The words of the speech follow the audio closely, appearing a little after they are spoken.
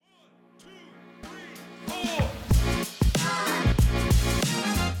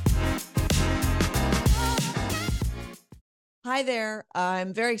Hi there.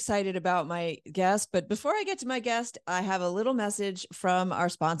 I'm very excited about my guest, but before I get to my guest, I have a little message from our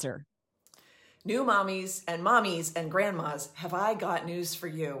sponsor. New mommies and grandmas, have I got news for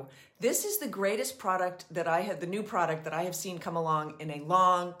you. This is the greatest product that I have, the new product that I have seen come along in a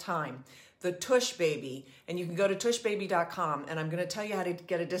long time. The Tush Baby. And you can go to tushbaby.com, and I'm going to tell you how to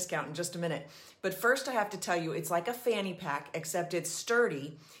get a discount in just a minute. But first I have to tell you, it's like a fanny pack, except it's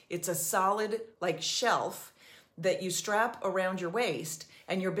sturdy. It's a solid like shelf that you strap around your waist,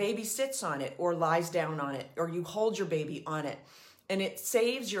 and your baby sits on it or lies down on it, or you hold your baby on it. And it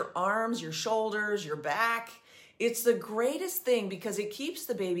saves your arms, your shoulders, your back. It's the greatest thing because it keeps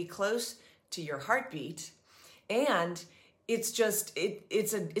the baby close to your heartbeat. And it's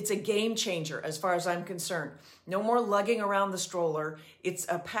a game changer as far as I'm concerned. No more lugging around the stroller. It's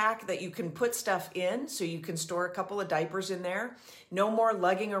a pack that you can put stuff in, so you can store a couple of diapers in there. No more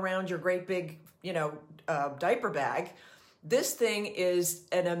lugging around your great big, diaper bag. This thing is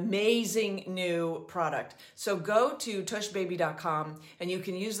an amazing new product. So go to tushbaby.com and you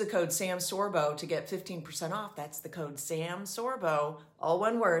can use the code SamSorbo to get 15% off. That's the code SamSorbo, all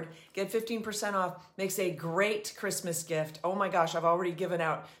one word. Get 15% off. Makes a great Christmas gift. Oh my gosh, I've already given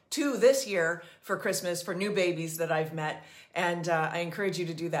out 2 this year for Christmas for new babies that I've met. And I encourage you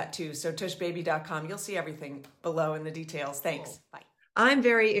to do that too. So tushbaby.com, you'll see everything below in the details. Thanks. Bye. I'm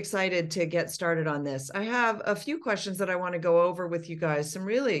very excited to get started on this. I have a few questions that I want to go over with you guys. Some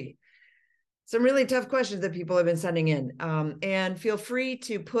really tough questions that people have been sending in. And feel free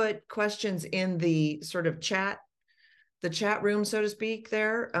to put questions in the sort of the chat room, so to speak,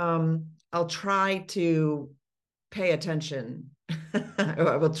 there. I'll try to pay attention.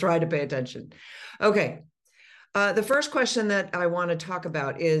 I will try to pay attention. Okay. The first question that I want to talk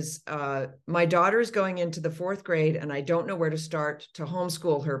about is my daughter's going into the 4th grade and I don't know where to start to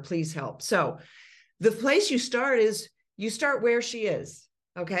homeschool her. Please help. So the place you start is you start where she is.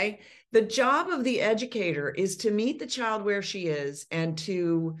 Okay. The job of the educator is to meet the child where she is and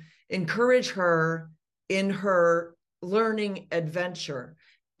to encourage her in her learning adventure.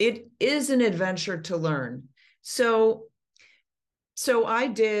 It is an adventure to learn. So I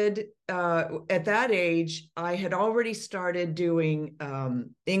did, at that age, I had already started doing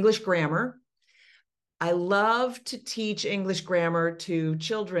English grammar. I love to teach English grammar to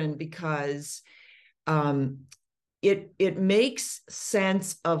children because it makes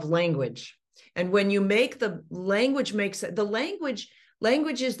sense of language. And when you make the language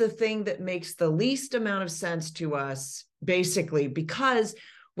language is the thing that makes the least amount of sense to us, basically, because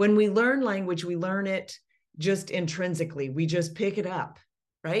when we learn language, we learn it just intrinsically. We just pick it up,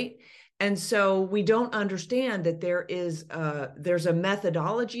 right? And so we don't understand that there's a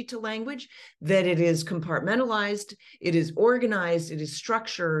methodology to language, that it is compartmentalized, it is organized, it is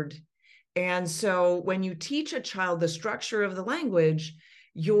structured. And so when you teach a child the structure of the language,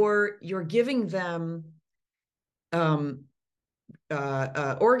 you're giving them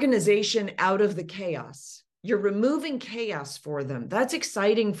organization out of the chaos. You're removing chaos for them. That's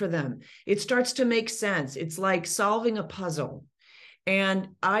exciting for them. It starts to make sense. It's like solving a puzzle. And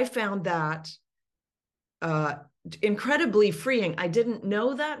I found that incredibly freeing. I didn't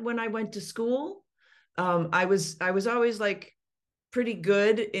know that when I went to school. I was always like pretty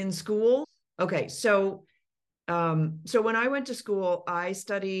good in school. Okay, so when I went to school, I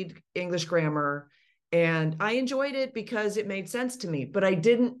studied English grammar and I enjoyed it because it made sense to me, but I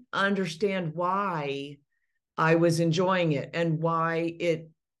didn't understand why I was enjoying it and why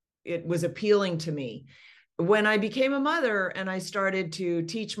it was appealing to me. When I became a mother and I started to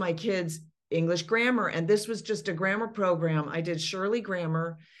teach my kids English grammar, and this was just a grammar program, I did Shirley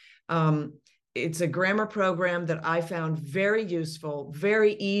Grammar. It's a grammar program that I found very useful,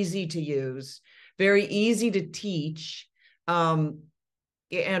 very easy to use, very easy to teach, and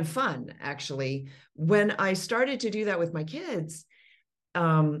fun, actually. When I started to do that with my kids,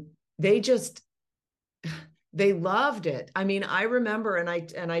 they loved it. I mean, I remember, and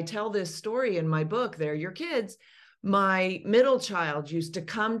I tell this story in my book, They're Your Kids. My middle child used to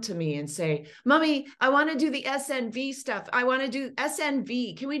come to me and say, Mommy, I want to do the SNV stuff. I want to do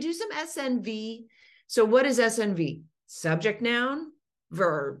SNV. Can we do some SNV? So what is SNV? Subject, noun,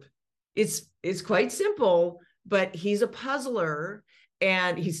 verb. It's quite simple, but he's a puzzler,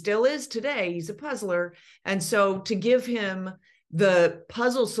 and he still is today. He's a puzzler. And so to give him the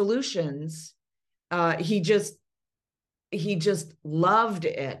puzzle solutions, he just loved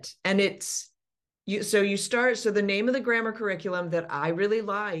it. And so the name of the grammar curriculum that I really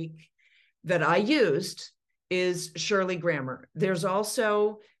like, that I used, is Shirley Grammar. There's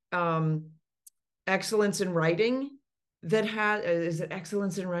also Excellence in Writing that has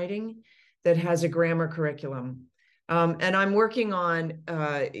a grammar curriculum. And I'm working on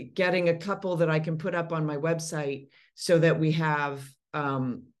getting a couple that I can put up on my website so that we have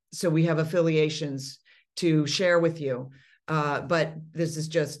affiliations to share with you. But this is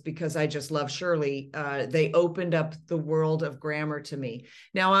just because I just love Shirley. They opened up the world of grammar to me.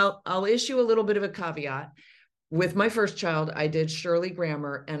 Now I'll issue a little bit of a caveat. With my first child, I did Shirley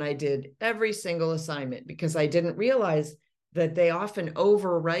grammar and I did every single assignment because I didn't realize that they often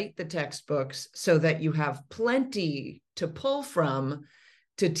overwrite the textbooks so that you have plenty to pull from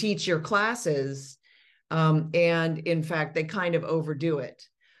to teach your classes. And in fact, they kind of overdo it.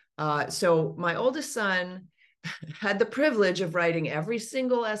 So my oldest son had the privilege of writing every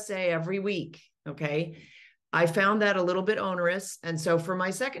single essay every week. Okay. I found that a little bit onerous. And so for my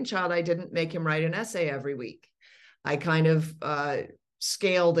second child, I didn't make him write an essay every week. I kind of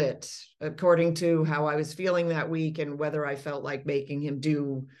scaled it according to how I was feeling that week and whether I felt like making him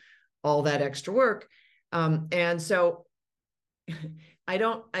do all that extra work. And so I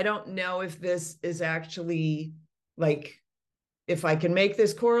don't know if this is actually like, if I can make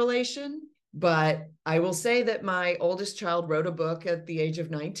this correlation, but I will say that my oldest child wrote a book at the age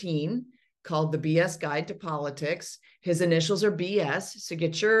of 19 called The BS Guide to Politics. His initials are BS, so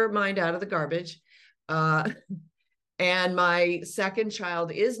get your mind out of the garbage. And my second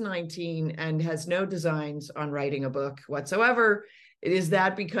child is 19 and has no designs on writing a book whatsoever. Is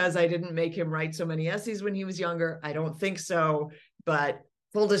that because I didn't make him write so many essays when he was younger? I don't think so, but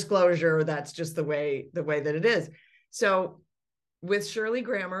full disclosure, that's just the way that it is. So with Shirley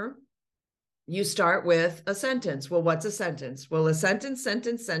Grammar, you start with a sentence. Well, what's a sentence? Well, a sentence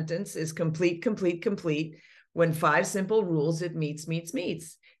is complete, complete, complete. When 5 simple rules, it meets.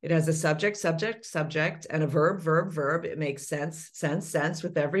 It has a subject, subject, subject, and a verb, verb, verb. It makes sense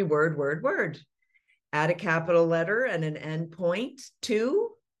with every word. Add a capital letter and an end point to,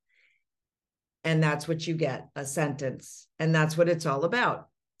 and that's what you get, a sentence. And that's what it's all about.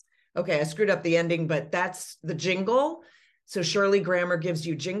 Okay, I screwed up the ending, but that's the jingle. So Shirley Grammar gives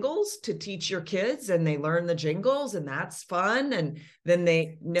you jingles to teach your kids, and they learn the jingles, and that's fun. And then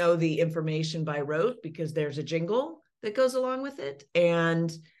they know the information by rote because there's a jingle that goes along with it.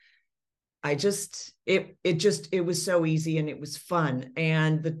 And it was so easy and it was fun.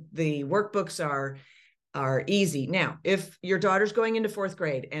 And the workbooks are easy. Now, if your daughter's going into 4th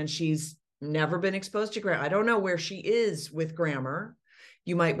grade and she's never been exposed to grammar, I don't know where she is with grammar.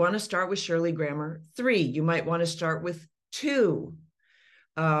 You might want to start with Shirley Grammar 3. You might want to start with 2.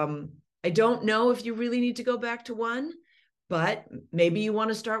 I don't know if you really need to go back to 1, but maybe you want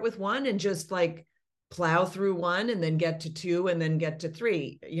to start with 1 and just like plow through 1 and then get to 2 and then get to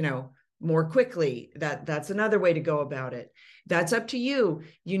 3, more quickly. That's another way to go about it. That's up to you.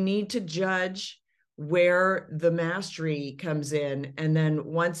 You need to judge where the mastery comes in. And then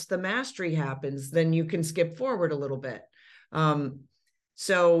once the mastery happens, then you can skip forward a little bit.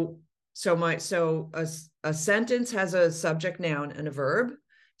 So a sentence has a subject, noun, and a verb.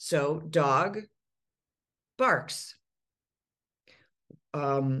 So dog barks.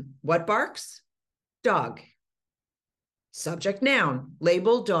 What barks? Dog. Subject, noun.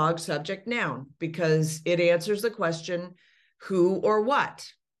 Label dog, subject, noun, because it answers the question, who or what?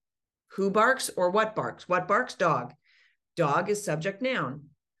 Who barks or what barks? What barks? Dog. Dog is subject, noun.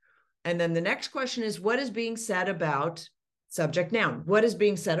 And then the next question is, what is being said about subject, noun? What is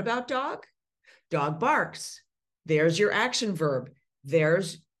being said about dog? Dog barks. There's your action verb.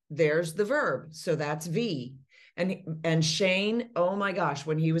 There's the verb. So that's V. And Shane, oh my gosh,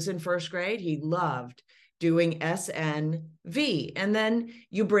 when he was in 1st grade, he loved doing SNV. And then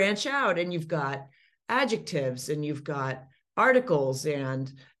you branch out and you've got adjectives and you've got articles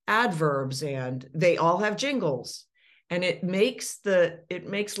and adverbs, and they all have jingles. And it makes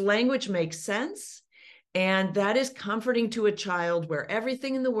language make sense. And that is comforting to a child where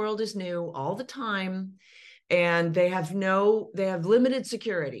everything in the world is new all the time. And they have limited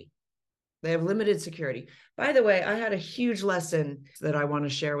security. They have limited security. By the way, I had a huge lesson that I want to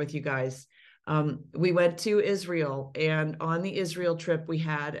share with you guys. We went to Israel, and on the Israel trip, we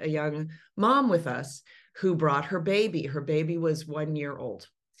had a young mom with us who brought her baby. Her baby was 1 year old.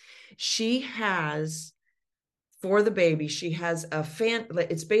 She has, for the baby, she has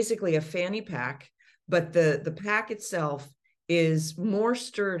it's basically a fanny pack, but the pack itself is more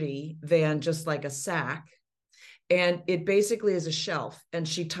sturdy than just like a sack. And it basically is a shelf, and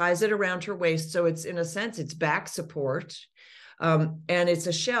she ties it around her waist. So it's, in a sense, it's back support. And it's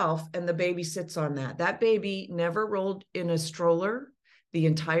a shelf, and the baby sits on that. That baby never rolled in a stroller the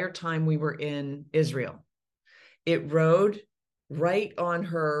entire time we were in Israel. It rode right on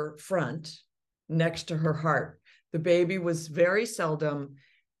her front next to her heart. The baby was very seldom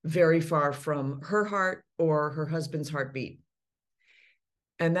very far from her heart or her husband's heartbeat.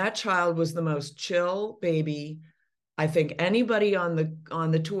 And that child was the most chill baby I think anybody on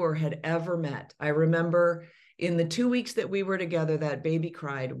the tour had ever met. I remember in the 2 weeks that we were together, that baby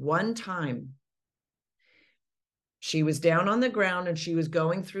cried one time. She was down on the ground and she was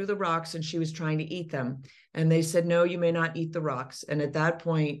going through the rocks and she was trying to eat them. And they said, no, you may not eat the rocks. And at that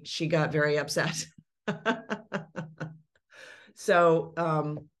point, she got very upset. So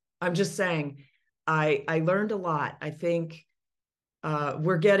I'm just saying, I learned a lot. I think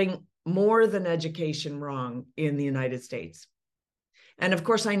we're getting more than education wrong in the United States. And of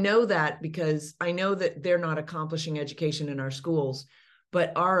course, I know that because I know that they're not accomplishing education in our schools,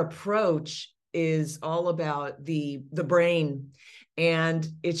 but our approach is all about the brain. And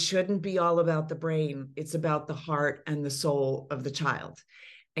it shouldn't be all about the brain. It's about the heart and the soul of the child.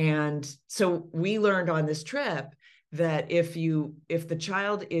 And so we learned on this trip that if the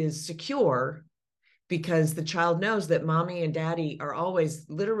child is secure, because the child knows that mommy and daddy are always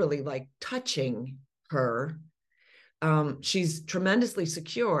literally like touching her, she's tremendously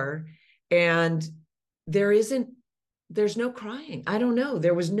secure, and there's no crying. I don't know.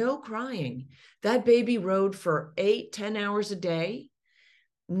 There was no crying. That baby rode for 8-10 hours a day,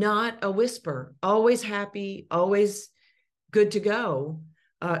 not a whisper, always happy, always good to go.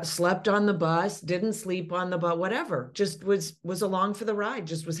 Slept on the bus, didn't sleep on the bus, whatever, just was along for the ride,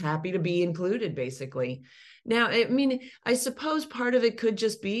 just was happy to be included, basically. Now, I mean, I suppose part of it could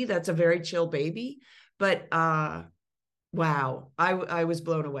just be that's a very chill baby, but wow, I was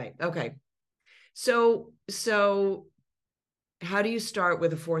blown away. Okay. So how do you start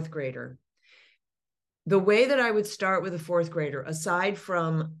with a fourth grader? The way that I would start with a fourth grader, aside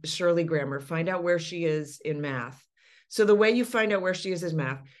from Shirley Grammar, find out where she is in math. So the way you find out where she is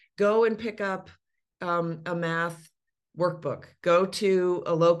math, go and pick up a math workbook. Go to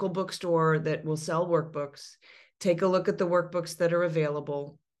a local bookstore that will sell workbooks. Take a look at the workbooks that are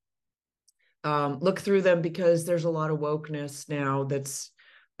available. Look through them, because there's a lot of wokeness now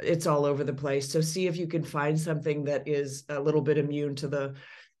it's all over the place. So see if you can find something that is a little bit immune to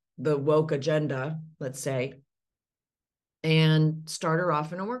the woke agenda, let's say, and start her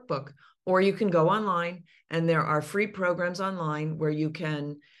off in a workbook. Or you can go online, and there are free programs online where you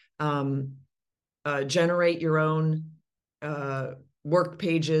can generate your own work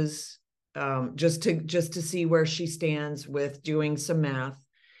pages, just to see where she stands with doing some math,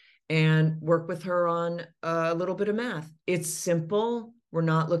 and work with her on a little bit of math. It's simple. We're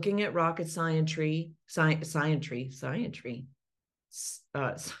not looking at rocket science.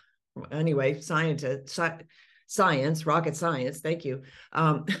 Anyway, science, rocket science. Thank you.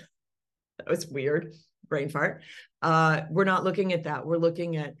 That was weird, brain fart. We're not looking at that. We're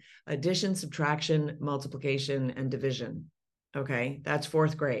looking at addition, subtraction, multiplication, and division. Okay, that's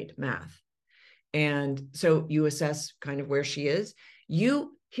fourth grade math. And so you assess kind of where she is.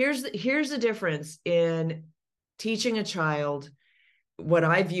 Here's the difference in teaching a child. What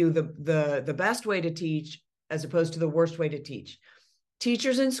I view the best way to teach as opposed to the worst way to teach.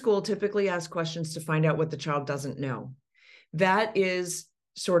 Teachers in school typically ask questions to find out what the child doesn't know. That is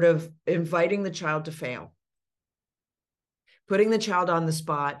sort of inviting the child to fail, putting the child on the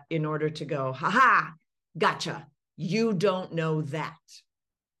spot in order to go, ha, gotcha, you don't know that.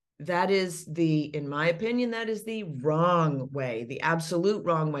 That is in my opinion, that is the wrong way, the absolute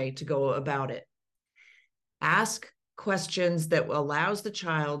wrong way to go about it. Ask questions that allows the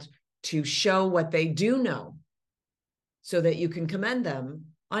child to show what they do know, so that you can commend them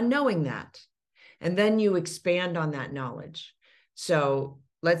on knowing that. And then you expand on that knowledge. So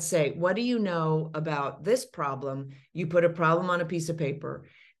let's say, what do you know about this problem? You put a problem on a piece of paper.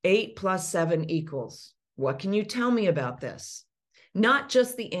 8 plus 7 equals. What can you tell me about this? Not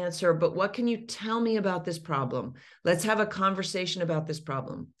just the answer, but what can you tell me about this problem? Let's have a conversation about this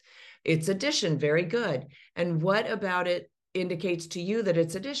problem. It's addition, very good. And what about it indicates to you that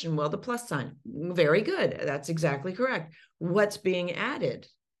it's addition? Well, the plus sign, very good. That's exactly correct. What's being added?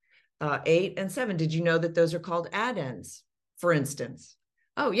 8 and 7. Did you know that those are called addends, for instance?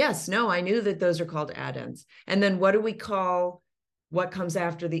 Oh, yes. No, I knew that those are called addends. And then what do we call what comes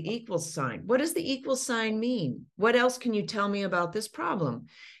after the equals sign? What does the equals sign mean? What else can you tell me about this problem?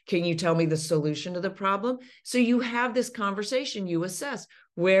 Can you tell me the solution to the problem? So you have this conversation, you assess,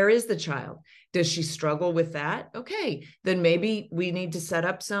 where is the child? Does she struggle with that? Okay, then maybe we need to set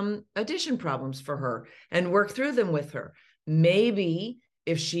up some addition problems for her and work through them with her. Maybe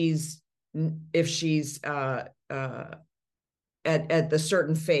if she's at the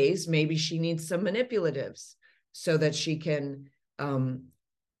certain phase, maybe she needs some manipulatives so that she can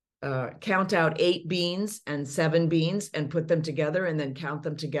count out 8 beans and 7 beans and put them together and then count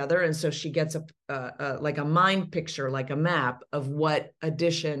them together. And so she gets like a mind picture, like a map of what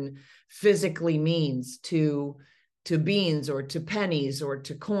addition physically means to beans or to pennies or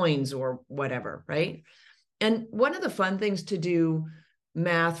to coins or whatever, right? And one of the fun things to do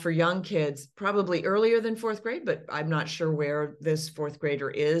math for young kids, probably earlier than 4th grade, but I'm not sure where this 4th grader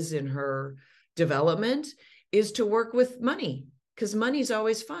is in her development, is to work with money, because money's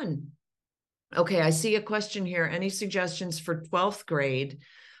always fun. Okay, I see a question here. Any suggestions for 12th grade?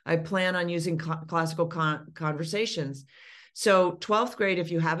 I plan on using classical conversations. So 12th grade, if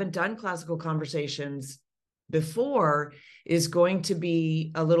you haven't done classical conversations before, is going to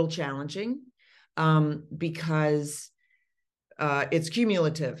be a little challenging because it's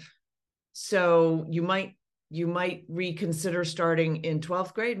cumulative. So you might reconsider starting in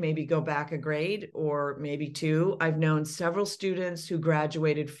 12th grade, maybe go back a grade or maybe 2. I've known several students who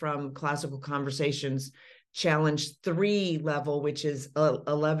graduated from classical conversations challenge 3 level, which is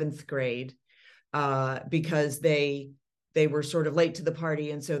 11th grade, because they were sort of late to the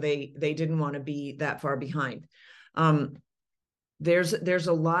party, and so they didn't want to be that far behind. There's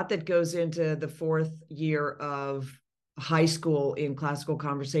a lot that goes into the 4th year of high school in classical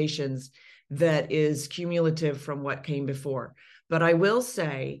conversations that is cumulative from what came before. But I will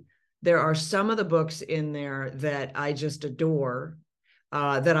say there are some of the books in there that I just adore,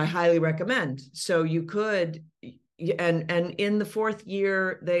 that I highly recommend. So you could, and in the 4th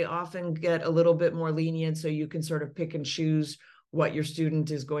year, they often get a little bit more lenient, so you can sort of pick and choose what your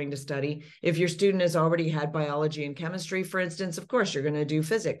student is going to study. If your student has already had biology and chemistry, for instance, of course, you're going to do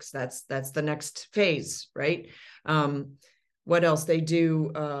physics. That's the next phase, right? What else? They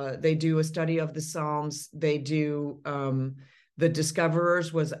do a study of the Psalms. They do The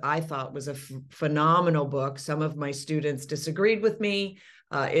Discoverers I thought was a phenomenal book. Some of my students disagreed with me.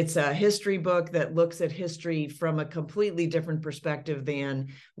 It's a history book that looks at history from a completely different perspective than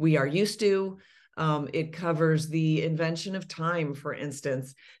we are used to. It covers the invention of time, for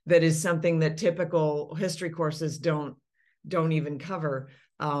instance, that is something that typical history courses don't even cover.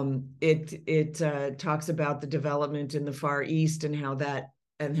 It talks about the development in the Far East and how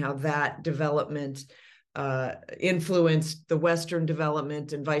that development influenced the Western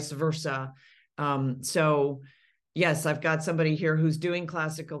development and vice versa. So yes, I've got somebody here who's doing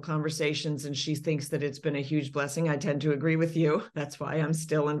classical conversations, and she thinks that it's been a huge blessing. I tend to agree with you. That's why I'm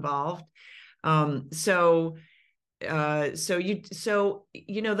still involved. So you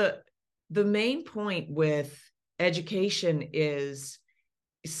know, the main point with education is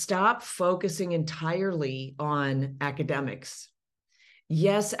stop focusing entirely on academics.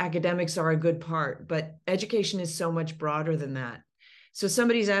 Yes, academics are a good part, but education is so much broader than that. So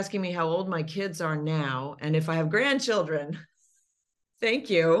somebody's asking me how old my kids are now, and if I have grandchildren. Thank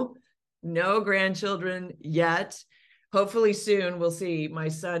you. No grandchildren yet. Hopefully soon. We'll see. My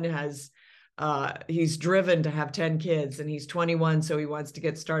son has he's driven to have 10 kids, and he's 21, so he wants to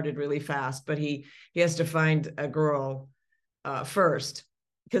get started really fast, but he has to find a girl first,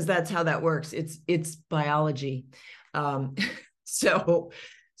 because that's how that works. It's biology. So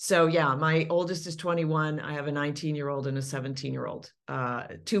yeah, my oldest is 21. I have a 19-year-old and a 17-year-old,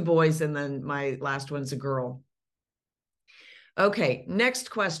 2 boys, and then my last one's a girl. Okay, next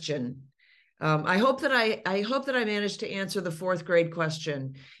question. I hope that I managed to answer the 4th grade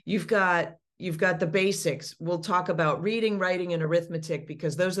question. You've got the basics. We'll talk about reading, writing, and arithmetic,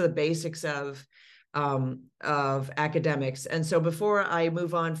 because those are the basics of academics. And so before I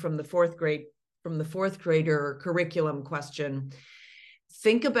move on from the 4th grader curriculum question,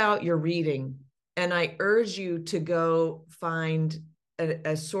 think about your reading. And I urge you to go find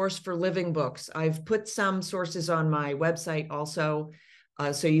a source for living books. I've put some sources on my website also,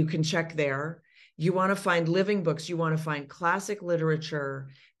 so you can check there. You want to find living books. You want to find classic literature,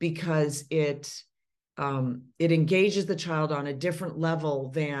 because it engages the child on a different level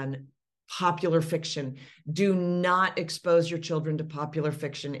than popular fiction. Do not expose your children to popular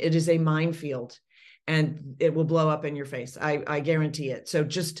fiction. It is a minefield, and it will blow up in your face. I guarantee it. So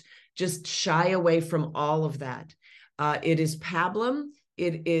just shy away from all of that. It is pablum.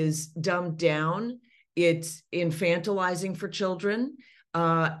 It is dumbed down. It's infantilizing for children.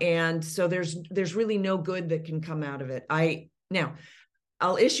 And so there's really no good that can come out of it. Now,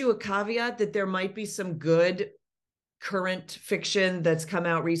 I'll issue a caveat that there might be some good current fiction that's come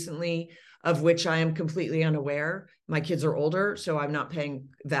out recently, of which I am completely unaware. My kids are older, so I'm not paying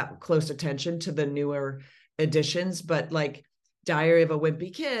that close attention to the newer editions, but like Diary of a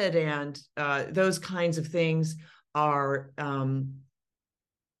Wimpy Kid and those kinds of things are,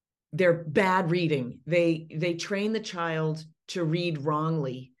 they're bad reading. They train the child to read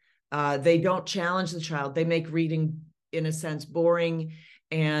wrongly. They don't challenge the child. They make reading, in a sense, boring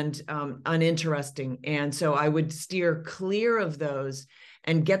and uninteresting. And so I would steer clear of those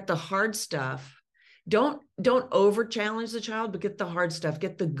and get the hard stuff. Don't over challenge the child, but get the hard stuff.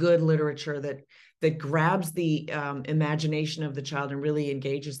 Get the good literature that grabs the imagination of the child and really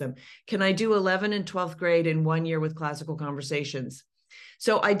engages them. Can I do 11 and 12th grade in 1 year with classical conversations?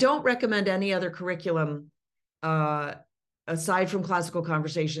 So I don't recommend any other curriculum aside from classical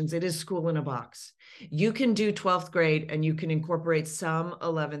conversations. It is school in a box. You can do 12th grade and you can incorporate some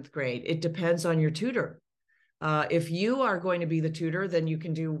 11th grade. It depends on your tutor. If you are going to be the tutor, then you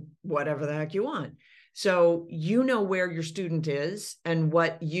can do whatever the heck you want. So you know where your student is and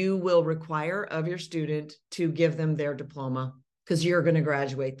what you will require of your student to give them their diploma, because you're going to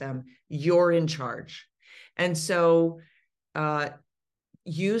graduate them. You're in charge. And so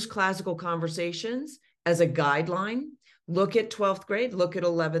use classical conversations as a guideline. Look at 12th grade, look at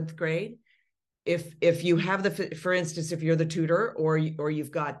 11th grade. If you have for instance, if you're the tutor or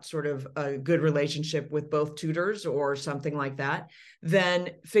you've got sort of a good relationship with both tutors or something like that, then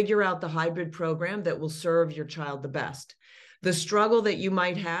figure out the hybrid program that will serve your child the best. The struggle that you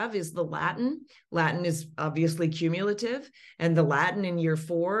might have is the Latin. Latin is obviously cumulative, and the Latin in year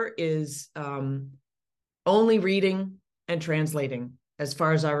 4 is only reading and translating, as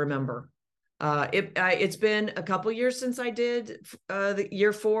far as I remember. It's been a couple years since I did the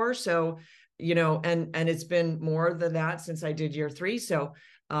year 4, so and it's been more than that since I did year 3. So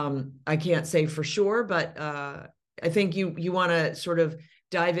I can't say for sure, but I think you want to sort of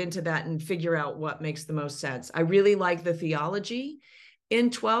dive into that and figure out what makes the most sense. I really like the theology in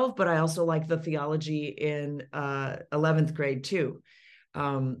 12, but I also like the theology in 11th grade too.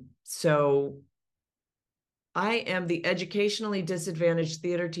 So I am the educationally disadvantaged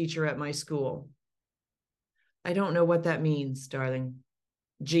theater teacher at my school. I don't know what that means, darling.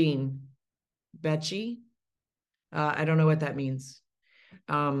 Jean. Betchy. I don't know what that means.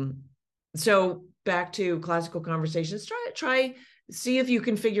 So back to classical conversations, see if you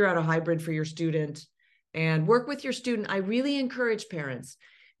can figure out a hybrid for your student and work with your student. I really encourage parents.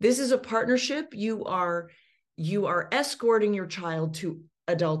 This is a partnership. You are escorting your child to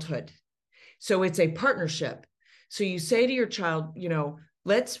adulthood. So it's a partnership. So you say to your child,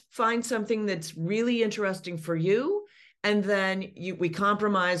 let's find something that's really interesting for you. And then we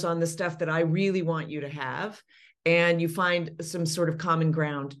compromise on the stuff that I really want you to have. And you find some sort of common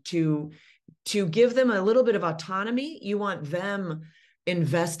ground to give them a little bit of autonomy. You want them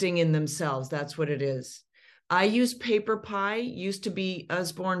investing in themselves. That's what it is. I use Paper Pie, used to be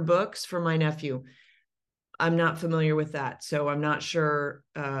Usborne Books, for my nephew. I'm not familiar with that, so I'm not sure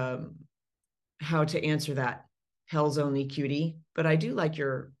how to answer that. Hell's Only Cutie, but I do like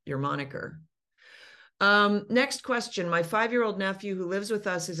your moniker. Next question. My 5-year-old nephew who lives with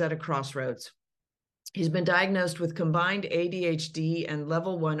us is at a crossroads. He's been diagnosed with combined ADHD and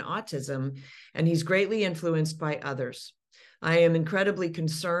level 1 autism, and he's greatly influenced by others. I am incredibly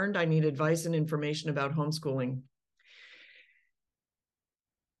concerned. I need advice and information about homeschooling.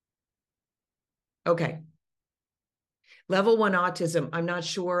 Okay. Level 1 autism. I'm not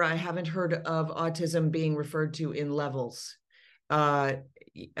sure. I haven't heard of autism being referred to in levels. I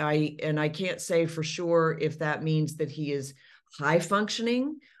can't say for sure if that means that he is high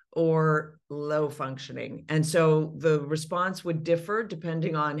functioning or low functioning. And so the response would differ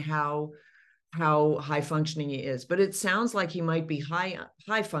depending on how high functioning he is. But it sounds like he might be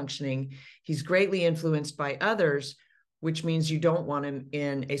high functioning. He's greatly influenced by others, which means you don't want him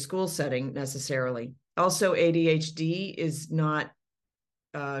in a school setting necessarily. Also, ADHD is not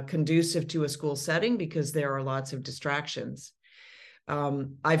conducive to a school setting because there are lots of distractions.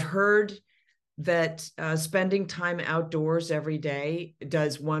 I've heard that spending time outdoors every day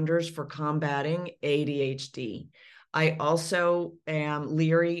does wonders for combating ADHD. I also am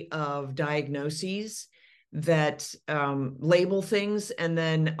leery of diagnoses that label things and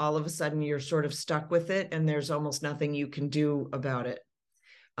then all of a sudden you're sort of stuck with it and there's almost nothing you can do about it.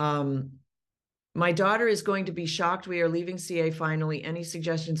 My daughter is going to be shocked we are leaving CA finally. Any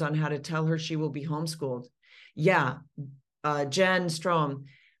suggestions on how to tell her she will be homeschooled? Yeah. Jen Strom,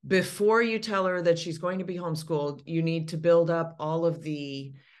 before you tell her that she's going to be homeschooled, you need to build up all of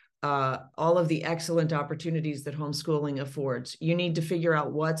the excellent opportunities that homeschooling affords. You need to figure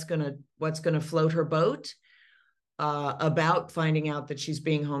out what's gonna float her boat about finding out that she's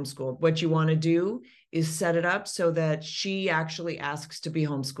being homeschooled. What you want to do is set it up so that she actually asks to be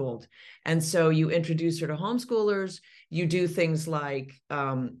homeschooled. And so you introduce her to homeschoolers. You do things like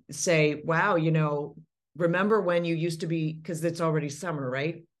say, wow, remember when you used to be, because it's already summer,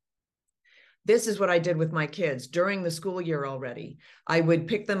 right? This is what I did with my kids during the school year already. I would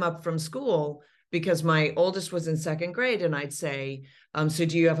pick them up from school because my oldest was in second grade, and I'd say, so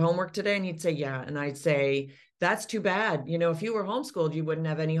do you have homework today? And he'd say, yeah. And I'd say, that's too bad. You know, if you were homeschooled, you wouldn't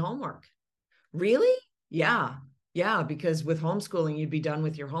have any homework. Really? Yeah. Yeah. Because with homeschooling, you'd be done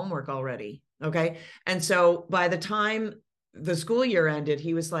with your homework already. Okay. And so by the time the school year ended,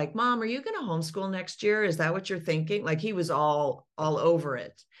 he was like, Mom, are you going to homeschool next year? Is that what you're thinking? Like, he was all over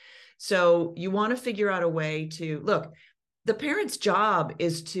it. So you want to figure out a way to look, the parent's job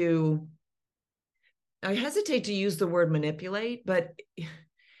is to, I hesitate to use the word manipulate, but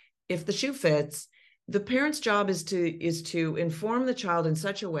if the shoe fits, the parent's job is to inform the child in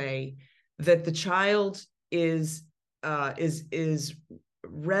such a way that the child is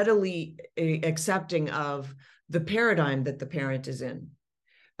readily accepting of the paradigm that the parent is in.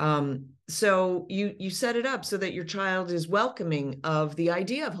 So you set it up so that your child is welcoming of the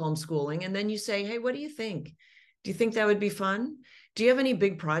idea of homeschooling, and then you say, hey, what do you think? Do you think that would be fun? Do you have any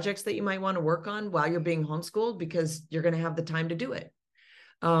big projects that you might want to work on while you're being homeschooled, because you're going to have the time to do it?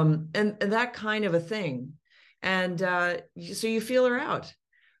 And that kind of a thing. And so you feel her out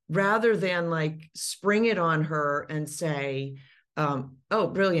rather than like spring it on her and say, oh,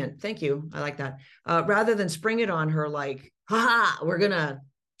 brilliant. Thank you. I like that. Rather than spring it on her like, haha, we're going to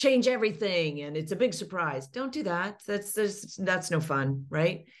change everything and it's a big surprise. Don't do that. That's no fun,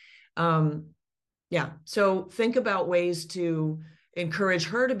 right? Yeah. So think about ways to encourage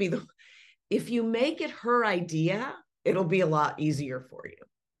her to be if you make it her idea, it'll be a lot easier for you,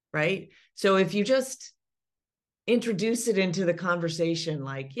 right? So if you just introduce it into the conversation,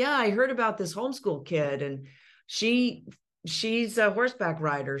 like, yeah, I heard about this homeschool kid and she's a horseback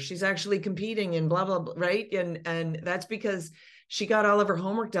rider. She's actually competing in blah, blah, blah, right? And that's because she got all of her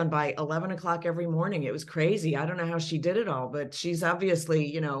homework done by 11 o'clock every morning. It was crazy. I don't know how she did it all, but she's obviously,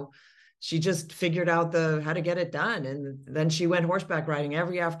 you know, she just figured out how to get it done. And then she went horseback riding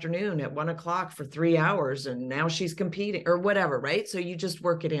every afternoon at 1 o'clock for 3 hours. And now she's competing or whatever, right? So you just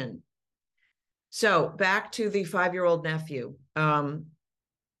work it in. So back to the 5-year-old nephew. So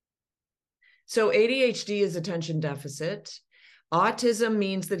ADHD is attention deficit. Autism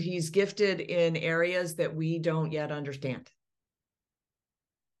means that he's gifted in areas that we don't yet understand.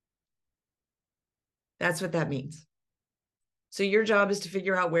 That's what that means. So your job is to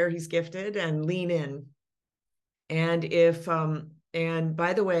figure out where he's gifted and lean in. And and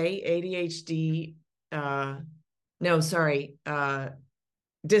by the way, ADHD,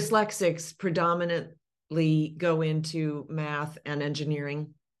 dyslexics predominantly go into math and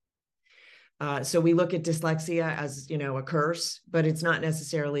engineering. So we look at dyslexia as, you know, a curse, but it's not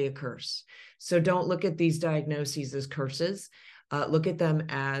necessarily a curse. So don't look at these diagnoses as curses. Look at them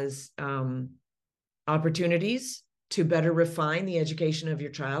as opportunities to better refine the education of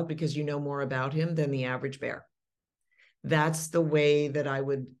your child because you know more about him than the average bear. That's the way that I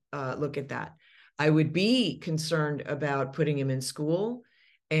would look at that. I would be concerned about putting him in school.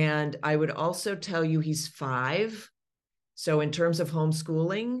 And I would also tell you he's 5. So in terms of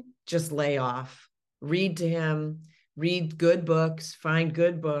homeschooling, just lay off. Read to him, read good books, find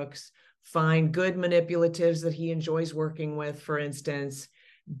good manipulatives that he enjoys working with, for instance.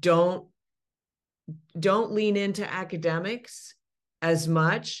 Don't lean into academics as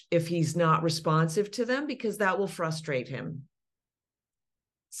much if he's not responsive to them, because that will frustrate him.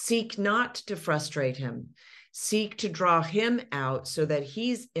 Seek not to frustrate him. Seek to draw him out so that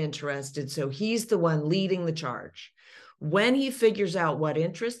he's interested, so he's the one leading the charge. When he figures out what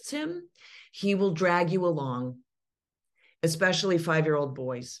interests him, he will drag you along, especially 5-year-old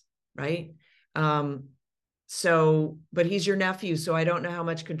boys, right? But he's your nephew, so I don't know how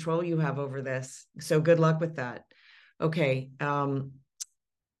much control you have over this. So good luck with that. Okay.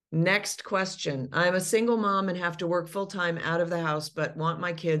 Next question. I'm a single mom and have to work full-time out of the house, but want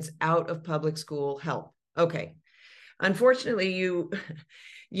my kids out of public school. Help. Okay. Unfortunately, you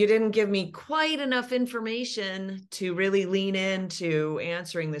didn't give me quite enough information to really lean into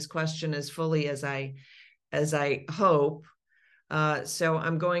answering this question as fully as I hope. So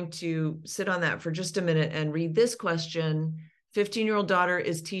I'm going to sit on that for just a minute and read this question. 15-year-old daughter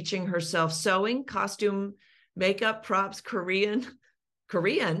is teaching herself sewing, costume, makeup, props, Korean,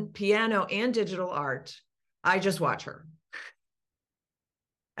 piano, and digital art. I just watch her.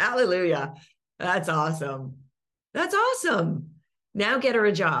 Hallelujah. That's awesome. That's awesome. Now get her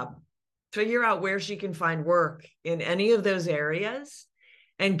a job. Figure out where she can find work in any of those areas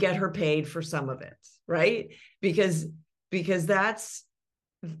and get her paid for some of it, right? Because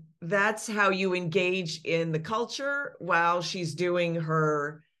that's how you engage in the culture while she's doing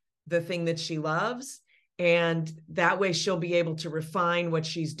the thing that she loves. And that way she'll be able to refine what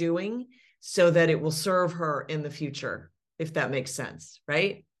she's doing so that it will serve her in the future, if that makes sense,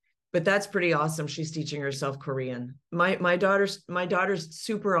 right? But that's pretty awesome. She's teaching herself Korean. My daughter's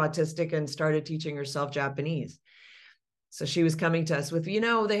super autistic and started teaching herself Japanese. So she was coming to us with,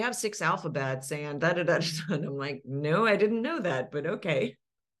 they have 6 alphabets and da da da. And I'm like, no, I didn't know that, but okay.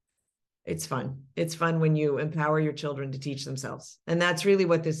 It's fun. It's fun when you empower your children to teach themselves. And that's really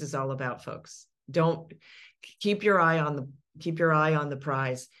what this is all about, folks. Don't keep your eye on the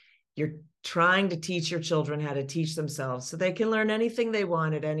prize. You're trying to teach your children how to teach themselves so they can learn anything they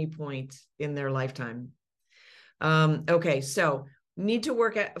want at any point in their lifetime. Okay, so need to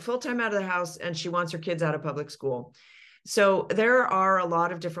work full-time out of the house, and she wants her kids out of public school. So there are a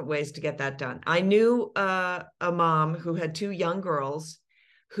lot of different ways to get that done. I knew a mom who had 2 young girls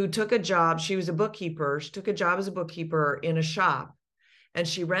who took a job. She was a bookkeeper. She took a job as a bookkeeper in a shop, and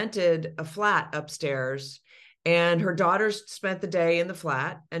she rented a flat upstairs, and her daughters spent the day in the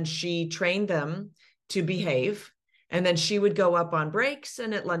flat, and she trained them to behave. And then she would go up on breaks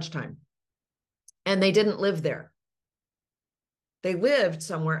and at lunchtime. And they didn't live there. They lived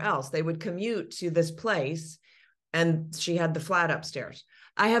somewhere else. They would commute to this place, and she had the flat upstairs.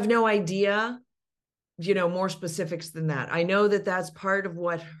 I have no idea, more specifics than that. I know that that's part of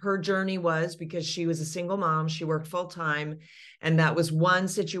what her journey was, because she was a single mom. She worked full time, and that was one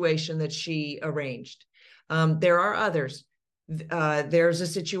situation that she arranged. There are others. There's a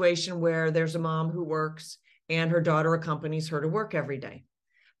situation where there's a mom who works and her daughter accompanies her to work every day.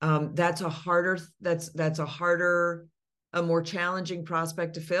 That's a more challenging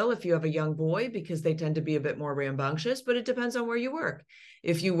prospect to fill if you have a young boy, because they tend to be a bit more rambunctious, but it depends on where you work.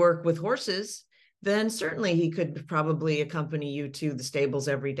 If you work with horses, then certainly he could probably accompany you to the stables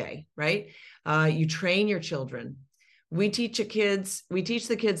every day, right? You train your children. We teach the kids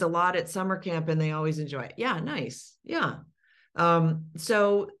a lot at summer camp, and they always enjoy it. Yeah, nice. Yeah.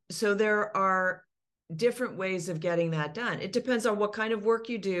 So there are different ways of getting that done. It depends on what kind of work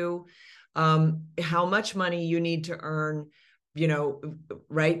you do, how much money you need to earn,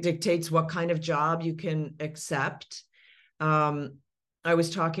 right? Dictates what kind of job you can accept. I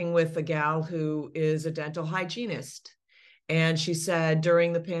was talking with a gal who is a dental hygienist, and she said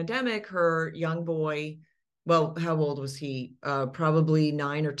during the pandemic, her young boy, well, how old was he? Probably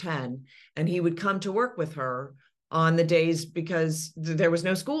 9 or 10. And he would come to work with her on the days because there was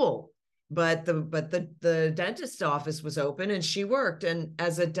no school, but the dentist's office was open, and she worked. And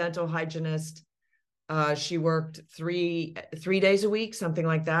as a dental hygienist, she worked three days a week, something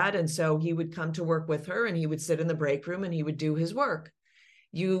like that. And so he would come to work with her, and he would sit in the break room and he would do his work.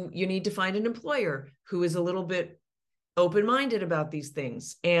 You need to find an employer who is a little bit open-minded about these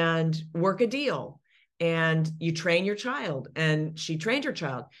things and work a deal. And you train your child, and she trained her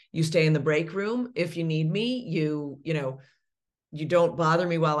child. You stay in the break room. If you need me, you don't bother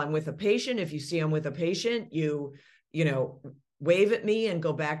me while I'm with a patient. If you see I'm with a patient, you wave at me and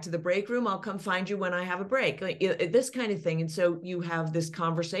go back to the break room. I'll come find you when I have a break, like this kind of thing. And so you have this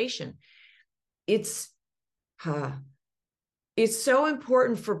conversation. It's so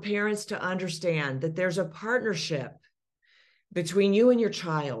important for parents to understand that there's a partnership between you and your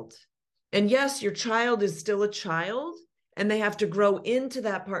child. And yes, your child is still a child, and they have to grow into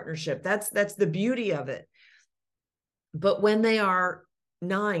that partnership. That's the beauty of it. But when they are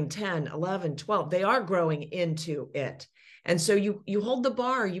 9, 10, 11, 12, they are growing into it. And so you hold the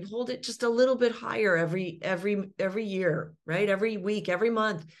bar, you hold it just a little bit higher every year, right? Every week, every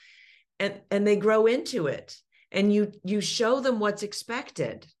month. And they grow into it. And you show them what's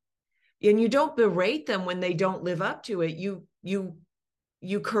expected. And you don't berate them when they don't live up to it.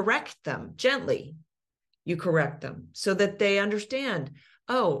 You correct them gently. You correct them so that they understand,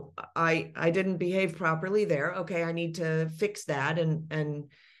 oh, I didn't behave properly there. Okay, I need to fix that, and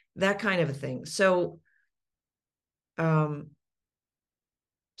that kind of a thing. So that,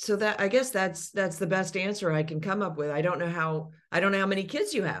 I guess that's the best answer I can come up with. I don't know how many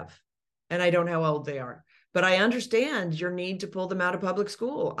kids you have, and I don't know how old they are, but I understand your need to pull them out of public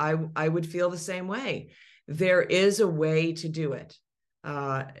school. I would feel the same way. There is a way to do it.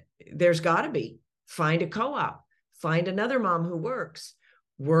 There's got to be. Find a co-op, find another mom who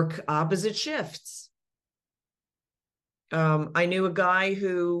work opposite shifts. I knew a guy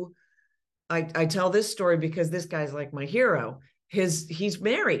who, I tell this story because this guy's like my hero. He's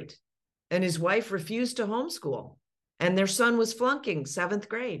married, and his wife refused to homeschool, and their son was flunking 7th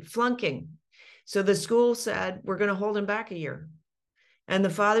grade, flunking. So the school said, we're going to hold him back a year. And the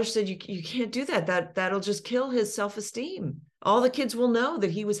father said, you can't do that. That'll just kill his self-esteem. All the kids will know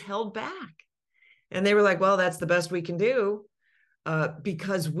that he was held back. And they were like, well, that's the best we can do,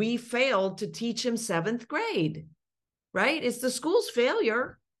 because we failed to teach him 7th grade, right? It's the school's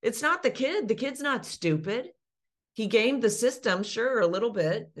failure. It's not the kid. The kid's not stupid. He gamed the system, sure, a little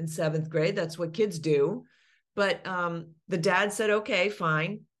bit in 7th grade. That's what kids do. But the dad said, okay,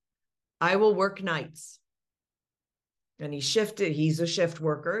 fine. I will work nights. And he shifted. He's a shift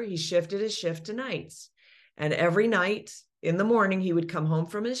worker. He shifted his shift to nights. And every night in the morning, he would come home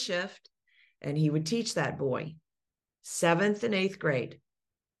from his shift and he would teach that boy 7th and 8th grade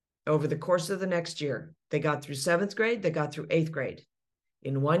over the course of the next year. They got through 7th grade. They got through 8th grade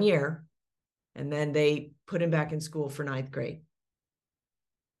in 1 year. And then they put him back in school for 9th grade.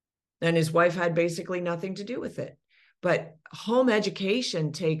 And his wife had basically nothing to do with it. But home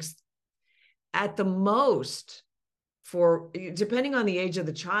education takes, at the most, for, depending on the age of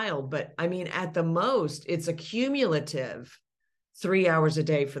the child, but I mean, at the most, it's a cumulative 3 hours a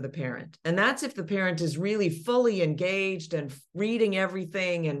day for the parent. And that's if the parent is really fully engaged and reading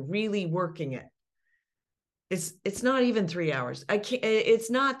everything and really working it. It's not even 3 hours.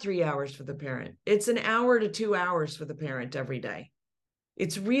 It's not 3 hours for the parent. It's an hour to 2 hours for the parent every day.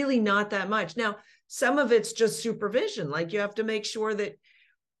 It's really not that much. Now, some of it's just supervision. Like, you have to make sure that,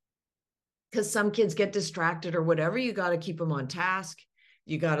 because some kids get distracted or whatever, you got to keep them on task.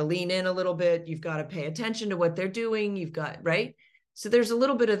 You got to lean in a little bit. You've got to pay attention to what they're doing. You've got, right? So there's a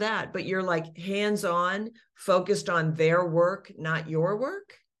little bit of that, but you're like hands-on, focused on their work, not your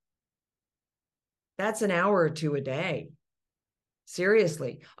work. That's an hour or two a day.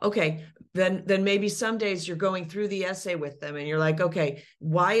 Seriously. Okay. Then maybe some days you're going through the essay with them and you're like, okay,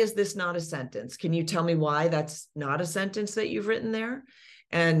 why is this not a sentence? Can you tell me why that's not a sentence that you've written there?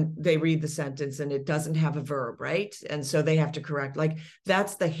 And they read the sentence and it doesn't have a verb, right? And so they have to correct. Like,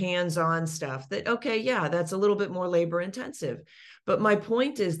 that's the hands-on stuff that, okay, yeah, that's a little bit more labor intensive. But my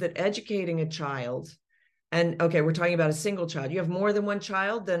point is that educating a child, and okay, we're talking about a single child. You have more than one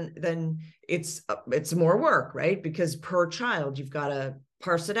child, then it's more work, right? Because per child, you've got to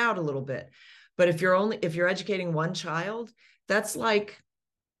parse it out a little bit. But if you're educating one child, that's like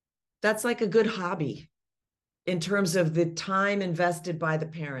a good hobby in terms of the time invested by the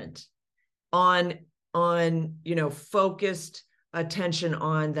parent on focused attention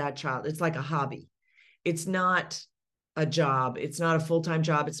on that child. It's like a hobby. It's not a job. It's not a full-time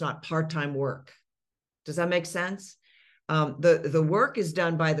job. It's not part-time work. Does that make sense? The work is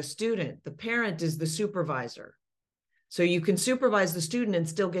done by the student. The parent is the supervisor. So you can supervise the student and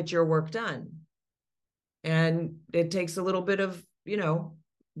still get your work done. And it takes a little bit of,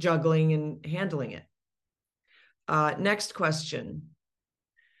 juggling and handling it. Next question.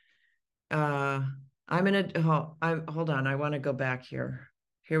 Hold on. I want to go back here.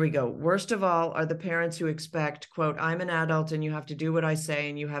 Here we go. Worst of all are the parents who expect, quote, I'm an adult and you have to do what I say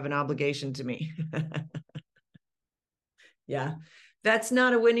and you have an obligation to me. Yeah, that's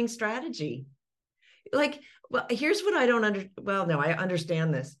not a winning strategy. Like, well, here's what I don't I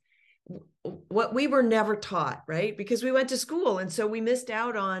understand this. What we were never taught, right? Because we went to school and so we missed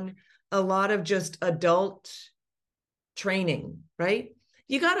out on a lot of just adult training, right?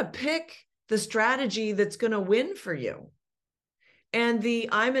 You got to pick the strategy that's going to win for you. And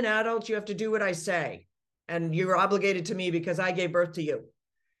I'm an adult, you have to do what I say, and you're obligated to me because I gave birth to you.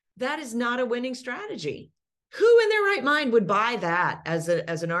 That is not a winning strategy. Who in their right mind would buy that as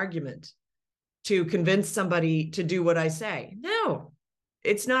an argument to convince somebody to do what I say? No,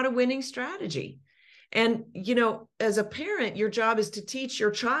 it's not a winning strategy. And, as a parent, your job is to teach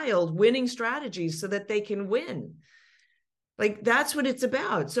your child winning strategies so that they can win. Like, that's what it's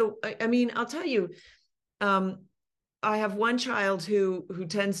about. So, I mean, I'll tell you, I have one child who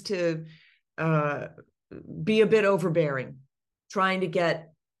tends to be a bit overbearing, trying to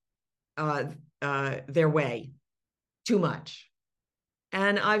get their way too much.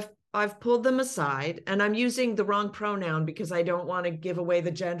 And I've pulled them aside, and I'm using the wrong pronoun because I don't want to give away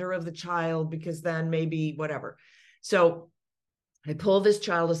the gender of the child, because then maybe whatever. So I pull this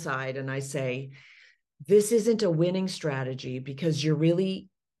child aside and I say, this isn't a winning strategy because you're really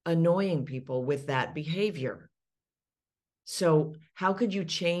annoying people with that behavior. So how could you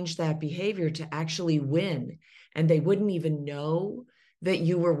change that behavior to actually win? And they wouldn't even know that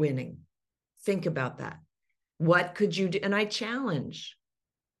you were winning. Think about that. What could you do? And I challenge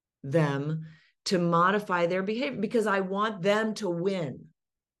them to modify their behavior because I want them to win.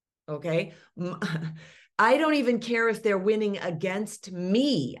 Okay. I don't even care if they're winning against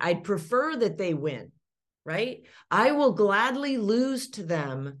me. I'd prefer that they win, right? I will gladly lose to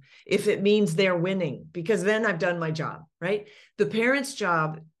them if it means they're winning, because then I've done my job, right? The parent's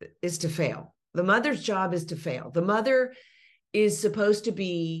job is to fail. The mother's job is to fail. The mother is supposed to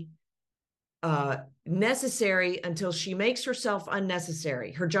be necessary until she makes herself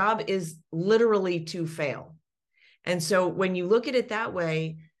unnecessary. Her job is literally to fail. And so when you look at it that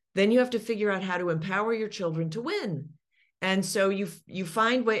way, then you have to figure out how to empower your children to win. And so you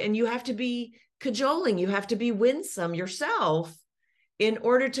find way, and you have to be cajoling, you have to be winsome yourself in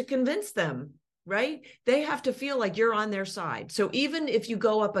order to convince them, right? They have to feel like you're on their side. So even if you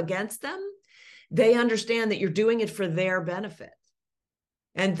go up against them, they understand that you're doing it for their benefit.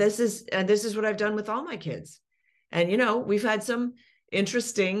 And this is what I've done with all my kids. And, you know, we've had some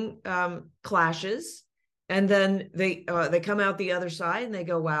interesting clashes, and then they come out the other side and they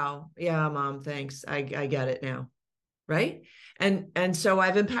go, wow, yeah, Mom, thanks. I get it now. Right. And so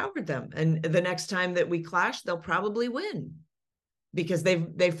I've empowered them. And the next time that we clash, they'll probably win because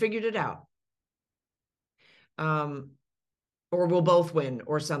they've figured it out. Or we'll both win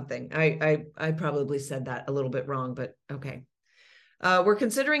or something. I probably said that a little bit wrong, but okay. We're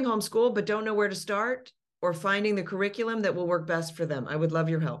considering homeschool, but don't know where to start or finding the curriculum that will work best for them. I would love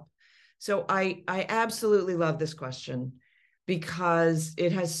your help. So I absolutely love this question because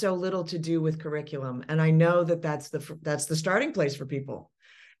it has so little to do with curriculum. And I know that that's the starting place for people.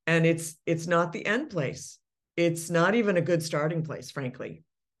 And it's not the end place. It's not even a good starting place, frankly.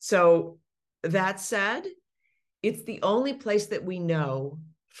 So that said, it's the only place that we know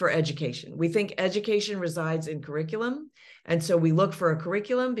for education. We think education resides in curriculum. And so we look for a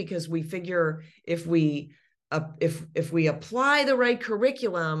curriculum because we figure if we apply the right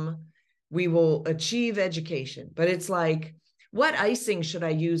curriculum, we will achieve education. But it's like, what icing should I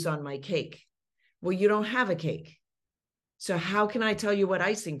use on my cake? Well, you don't have a cake. So how can I tell you what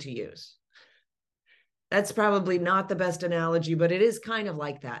icing to use? That's probably not the best analogy, but it is kind of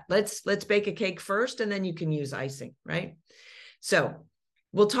like that. Let's bake a cake first, and then you can use icing, right? So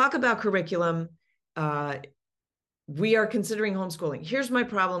we'll talk about curriculum. We are considering homeschooling. Here's my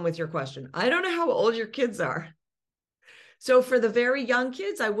problem with your question. I don't know how old your kids are. So for the very young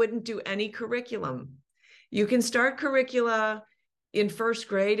kids, I wouldn't do any curriculum. You can start curricula in first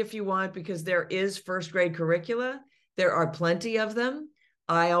grade if you want, because there is first grade curricula. There are plenty of them.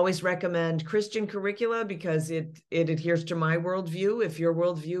 I always recommend Christian curricula because it adheres to my worldview. If your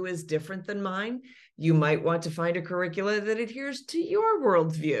worldview is different than mine, you might want to find a curricula that adheres to your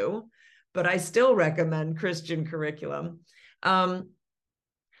worldview, but I still recommend Christian curriculum.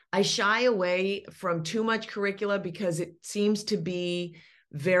 I shy away from too much curricula because it seems to be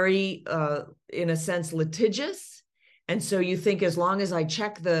very, in a sense, litigious. And so you think as long as I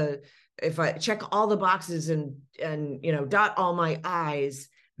if I check all the boxes and dot all my I's,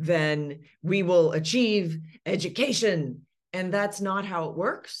 then we will achieve education. And that's not how it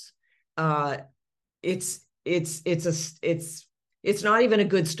works. It's not even a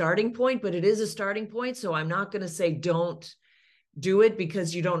good starting point, but it is a starting point. So I'm not going to say don't do it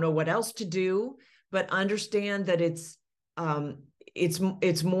because you don't know what else to do, but understand that it's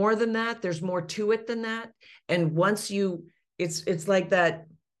more than that. There's more to it than that. And it's like that.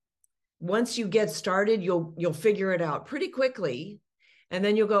 Once you get started, you'll figure it out pretty quickly. And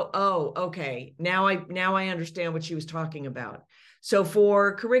then you'll go, oh, okay, now I understand what she was talking about. So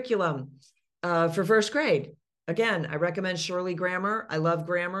for curriculum, for first grade, again, I recommend Shirley Grammar. I love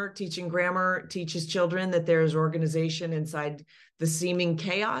grammar. Teaching grammar teaches children that there's organization inside the seeming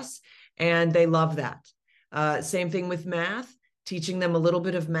chaos, and they love that. Same thing with math, teaching them a little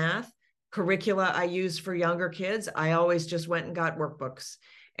bit of math. Curricula I use for younger kids, I always just went and got workbooks.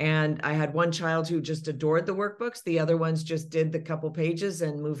 And I had one child who just adored the workbooks. The other ones just did the couple pages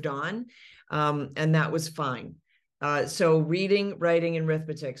and moved on. And that was fine. So reading, writing, and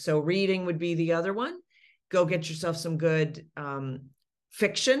arithmetic. So reading would be the other one. Go get yourself some good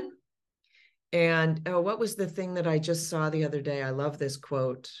fiction. And what was the thing that I just saw the other day? I love this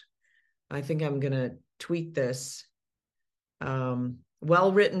quote. I think I'm going to tweet this.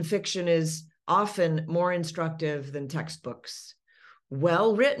 Well-written fiction is often more instructive than textbooks.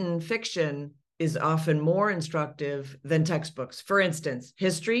 Well-written fiction is often more instructive than textbooks. For instance,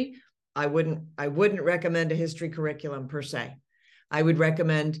 history, I wouldn't recommend a history curriculum per se. I would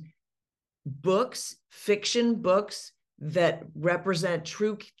recommend books, fiction books that represent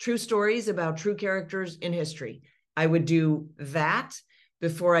true stories about true characters in history. I would do that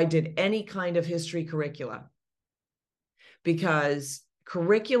before I did any kind of history curricula. Because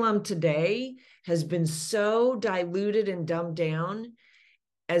curriculum today has been so diluted and dumbed down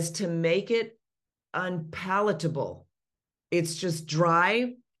as to make it unpalatable. It's just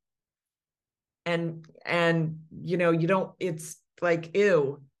dry and it's like,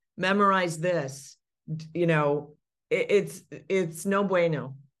 ew, memorize this, it's no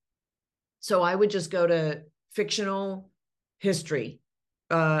bueno. So I would just go to fictional history,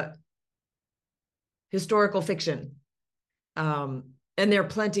 historical fiction. And there are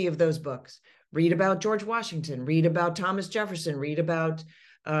plenty of those books. Read about George Washington, read about Thomas Jefferson, read about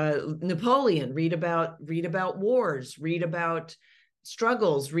Napoleon, read about wars, read about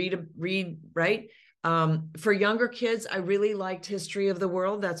struggles, read, right? For younger kids, I really liked History of the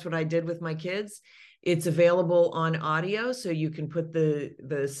World. That's what I did with my kids. It's available on audio, so you can put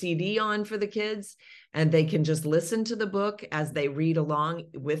the CD on for the kids, and they can just listen to the book as they read along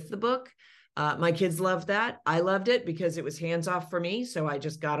with the book. My kids loved that. I loved it because it was hands off for me. So I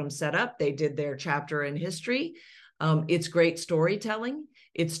just got them set up. They did their chapter in history. It's great storytelling.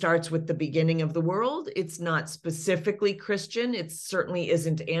 It starts with the beginning of the world. It's not specifically Christian. It certainly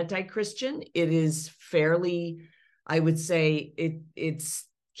isn't anti-Christian. It is fairly, I would say, it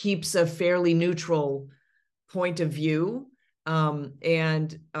keeps a fairly neutral point of view. So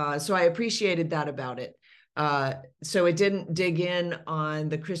I appreciated that about it. So it didn't dig in on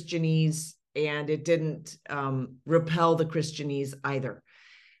the Christianese, and it didn't repel the Christianese either.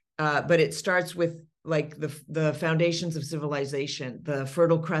 But it starts with like the foundations of civilization, the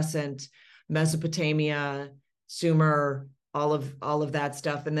Fertile Crescent, Mesopotamia, Sumer, all of that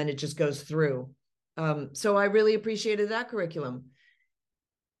stuff, and then it just goes through. So I really appreciated that curriculum.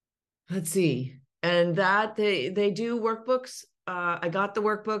 Let's see, and that they do workbooks. I got the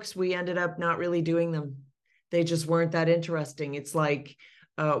workbooks. We ended up not really doing them. They just weren't that interesting. It's like,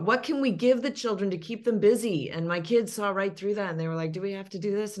 what can we give the children to keep them busy? And my kids saw right through that, and they were like, do we have to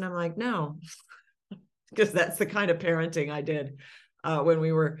do this? And I'm like, no, because that's the kind of parenting I did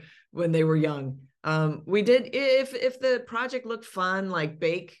when they were young. We did, if the project looked fun, like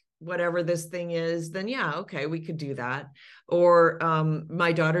bake whatever this thing is, then yeah, okay, we could do that. Or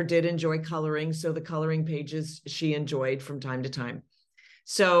my daughter did enjoy coloring, so the coloring pages she enjoyed from time to time.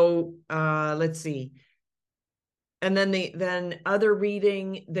 So let's see. And then other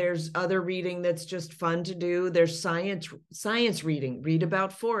reading, there's other reading that's just fun to do. There's science reading, read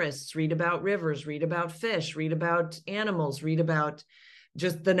about forests, read about rivers, read about fish, read about animals, read about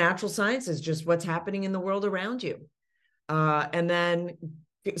just the natural sciences, just what's happening in the world around you. And then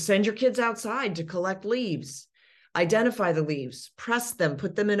send your kids outside to collect leaves, identify the leaves, press them,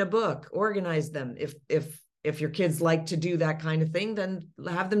 put them in a book, organize them. If your kids like to do that kind of thing, then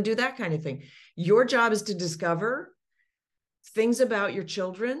have them do that kind of thing. Your job is to discover things about your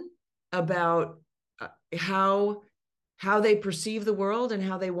children, about how they perceive the world and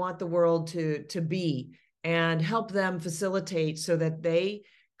how they want the world to be, and help them facilitate so that they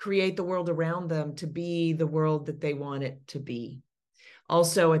create the world around them to be the world that they want it to be.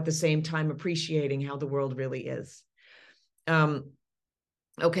 Also, at the same time, appreciating how the world really is.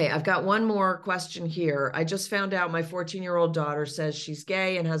 Okay, I've got one more question here. I just found out my 14-year-old daughter says she's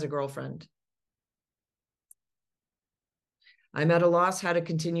gay and has a girlfriend. I'm at a loss how to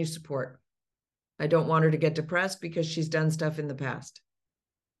continue support. I don't want her to get depressed because she's done stuff in the past.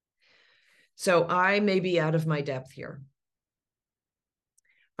 So I may be out of my depth here.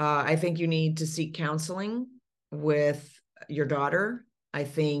 I think you need to seek counseling with your daughter. I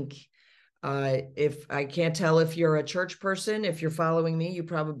think if I can't tell if you're a church person, if you're following me, you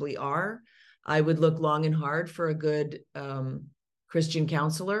probably are. I would look long and hard for a good Christian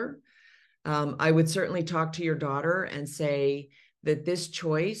counselor. I would certainly talk to your daughter and say that this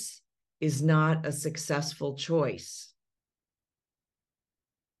choice is not a successful choice.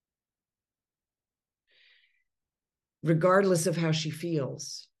 Regardless of how she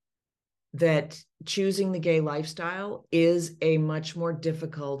feels, that choosing the gay lifestyle is a much more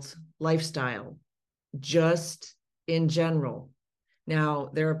difficult lifestyle, just in general. Now,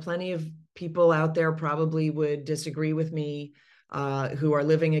 there are plenty of people out there probably would disagree with me who are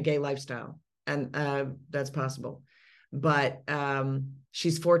living a gay lifestyle, and that's possible. But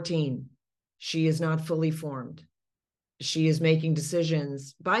she's 14. She is not fully formed. She is making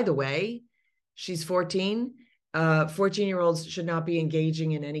decisions. By the way, she's 14. 14-year-olds should not be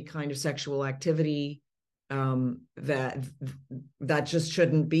engaging in any kind of sexual activity. That just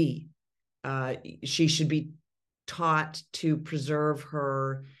shouldn't be. She should be taught to preserve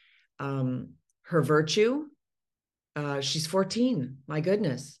her virtue. She's 14. My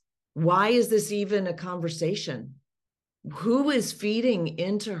goodness. Why is this even a conversation? Who is feeding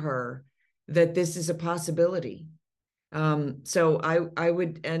into her that this is a possibility? So I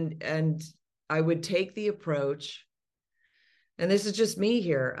would take the approach, and this is just me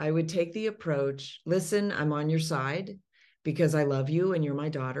here. I would take the approach, listen, I'm on your side because I love you and you're my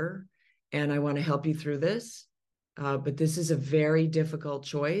daughter and I want to help you through this. But this is a very difficult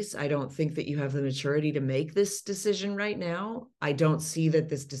choice. I don't think that you have the maturity to make this decision right now. I don't see that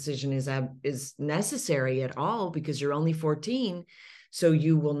this decision is necessary at all because you're only 14. So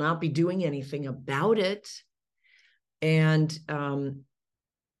you will not be doing anything about it. And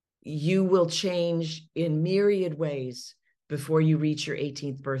you will change in myriad ways before you reach your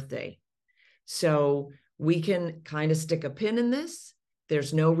 18th birthday. So we can kind of stick a pin in this.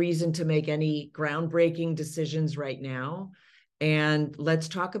 There's no reason to make any groundbreaking decisions right now. And let's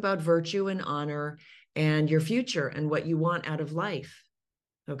talk about virtue and honor and your future and what you want out of life.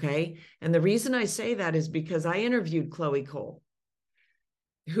 Okay. And the reason I say that is because I interviewed Chloe Cole,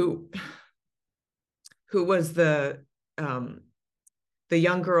 who was the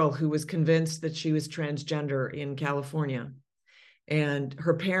young girl who was convinced that she was transgender in California. And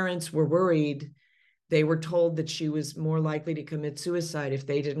her parents were worried. They were told that she was more likely to commit suicide if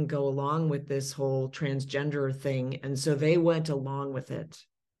they didn't go along with this whole transgender thing. And so they went along with it.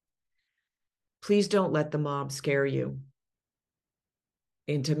 Please don't let the mob scare you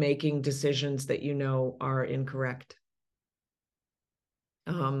into making decisions that you know are incorrect.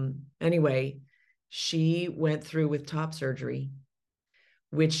 Anyway, she went through with top surgery,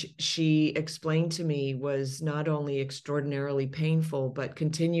 which she explained to me was not only extraordinarily painful, but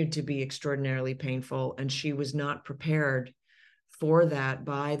continued to be extraordinarily painful. And she was not prepared for that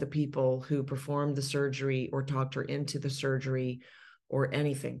by the people who performed the surgery or talked her into the surgery or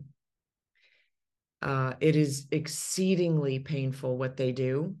anything. It is exceedingly painful what they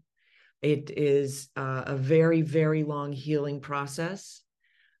do. It is a very, very long healing process.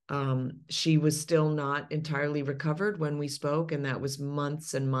 She was still not entirely recovered when we spoke, and that was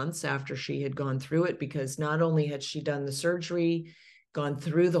months and months after she had gone through it, because not only had she done the surgery, gone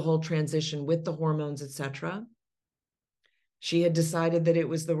through the whole transition with the hormones, etc., she had decided that it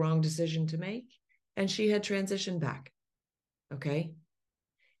was the wrong decision to make, and she had transitioned back. Okay.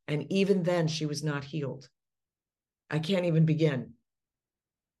 And even then, she was not healed. I can't even begin.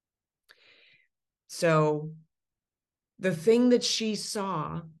 So the thing that she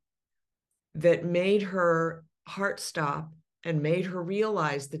saw that made her heart stop and made her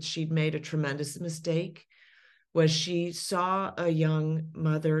realize that she'd made a tremendous mistake was she saw a young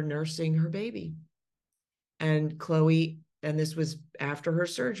mother nursing her baby. And Chloe, and this was after her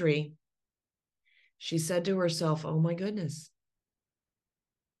surgery, she said to herself, oh my goodness,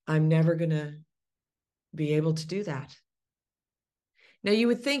 I'm never going to be able to do that. Now, you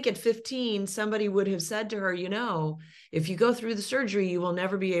would think at 15, somebody would have said to her, you know, if you go through the surgery, you will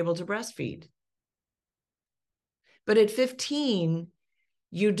never be able to breastfeed. But at 15,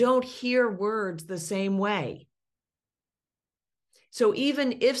 you don't hear words the same way. So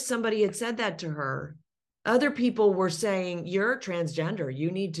even if somebody had said that to her, other people were saying, you're transgender,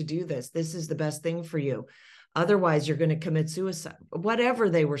 you need to do this. This is the best thing for you. Otherwise, you're going to commit suicide, whatever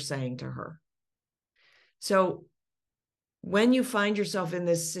they were saying to her. So when you find yourself in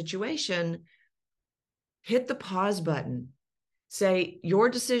this situation, hit the pause button. Say, your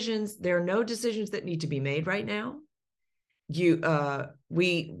decisions, there are no decisions that need to be made right now.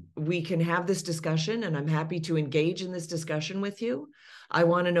 We can have this discussion, and I'm happy to engage in this discussion with you. I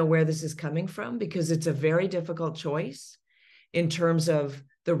want to know where this is coming from, because it's a very difficult choice in terms of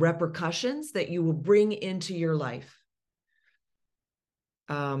the repercussions that you will bring into your life.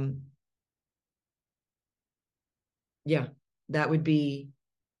 Yeah, that would be,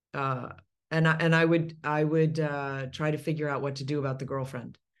 and I would try to figure out what to do about the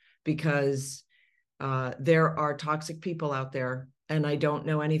girlfriend, because there are toxic people out there, and I don't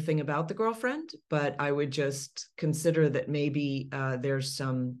know anything about the girlfriend, but I would just consider that maybe there's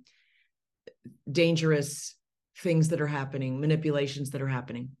some dangerous things that are happening, manipulations that are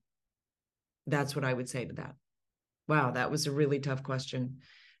happening. That's what I would say to that. Wow, that was a really tough question,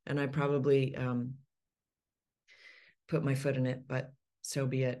 and I probably put my foot in it, but so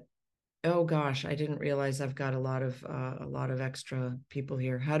be it. Oh gosh, I didn't realize I've got a lot of extra people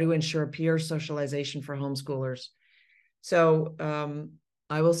here. How to ensure peer socialization for homeschoolers. So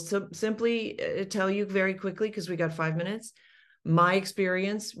I will simply tell you very quickly, because we got 5 minutes, my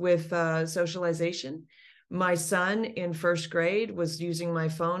experience with socialization. My son in first grade was using my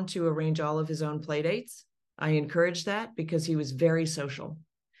phone to arrange all of his own play dates. I encouraged that because he was very social.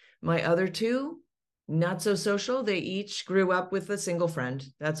 My other two, not so social. They each grew up with a single friend.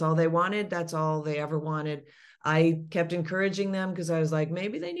 That's all they wanted. That's all they ever wanted. I kept encouraging them because I was like,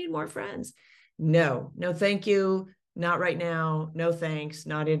 maybe they need more friends. No, thank you. Not right now. No, thanks.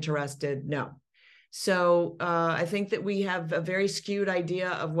 Not interested. No. So I think that we have a very skewed idea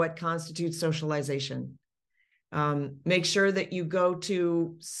of what constitutes socialization. Make sure that you go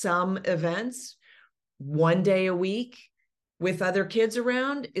to some events 1 day a week with other kids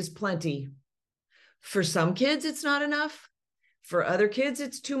around is plenty. For some kids, it's not enough. For other kids,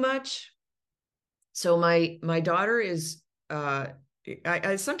 it's too much. So my daughter is, I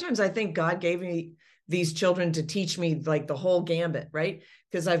sometimes I think God gave me these children to teach me like the whole gambit, right?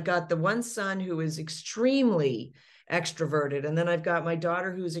 Because I've got the one son who is extremely extroverted. And then I've got my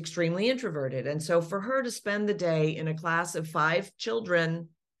daughter who's extremely introverted. And so for her to spend the day in a class of 5 children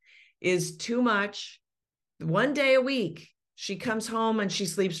is too much. One day a week, she comes home and she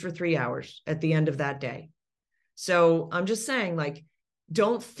sleeps for 3 hours at the end of that day. So I'm just saying, like,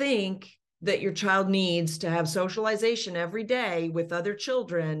 don't think that your child needs to have socialization every day with other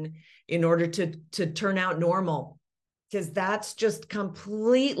children in order to turn out normal, because that's just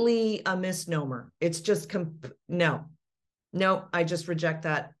completely a misnomer. It's just no, I just reject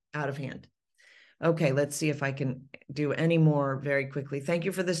that out of hand. Okay, let's see if I can do any more very quickly. Thank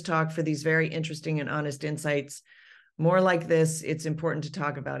you for this talk, for these very interesting and honest insights. More like this, it's important to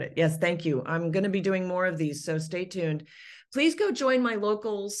talk about it. Yes, thank you. I'm going to be doing more of these, so stay tuned. Please go join my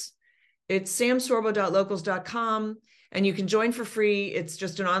locals. It's samsorbo.locals.com, and you can join for free. It's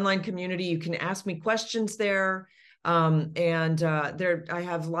just an online community. You can ask me questions there. I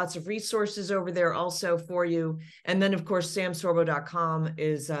have lots of resources over there also for you. And then, of course, samsorbo.com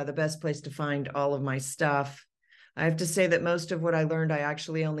is the best place to find all of my stuff. I have to say that most of what I learned, I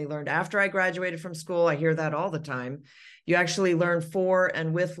actually only learned after I graduated from school. I hear that all the time. You actually learn for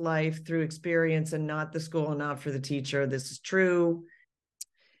and with life through experience, and not the school and not for the teacher. This is true.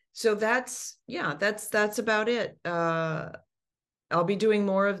 So that's about it. I'll be doing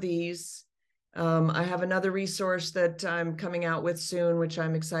more of these. I have another resource that I'm coming out with soon, which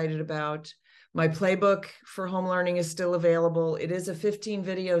I'm excited about. My playbook for home learning is still available. It is a 15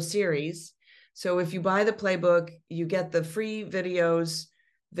 video series. So if you buy the playbook, you get the free videos.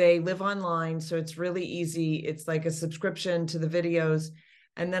 They live online, so it's really easy. It's like a subscription to the videos.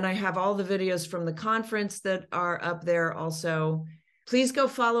 And then I have all the videos from the conference that are up there also. Please go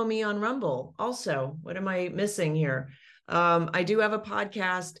follow me on Rumble also. What am I missing here? I do have a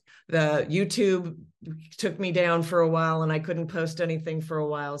podcast. The YouTube took me down for a while and I couldn't post anything for a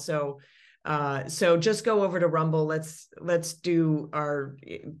while. So just go over to Rumble. Let's do our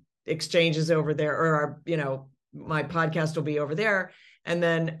exchanges over there, or my podcast will be over there. And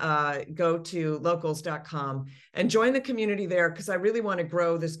then go to locals.com and join the community there, because I really want to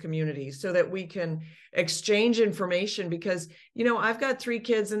grow this community so that we can exchange information. Because, I've got 3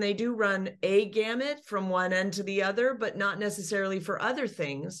 kids and they do run a gamut from one end to the other, but not necessarily for other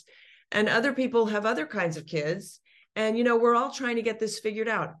things. And other people have other kinds of kids. And, we're all trying to get this figured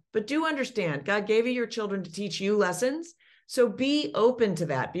out. But do understand, God gave you your children to teach you lessons. So be open to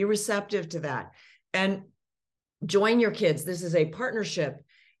that, be receptive to that. And join your kids. This is a partnership.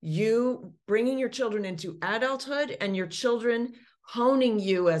 You bringing your children into adulthood, and your children honing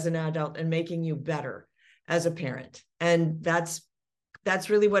you as an adult and making you better as a parent. And that's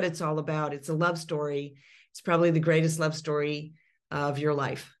really what it's all about. It's a love story. It's probably the greatest love story of your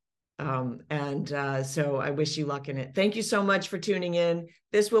life. So I wish you luck in it. Thank you so much for tuning in.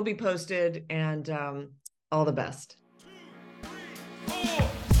 This will be posted, and all the best.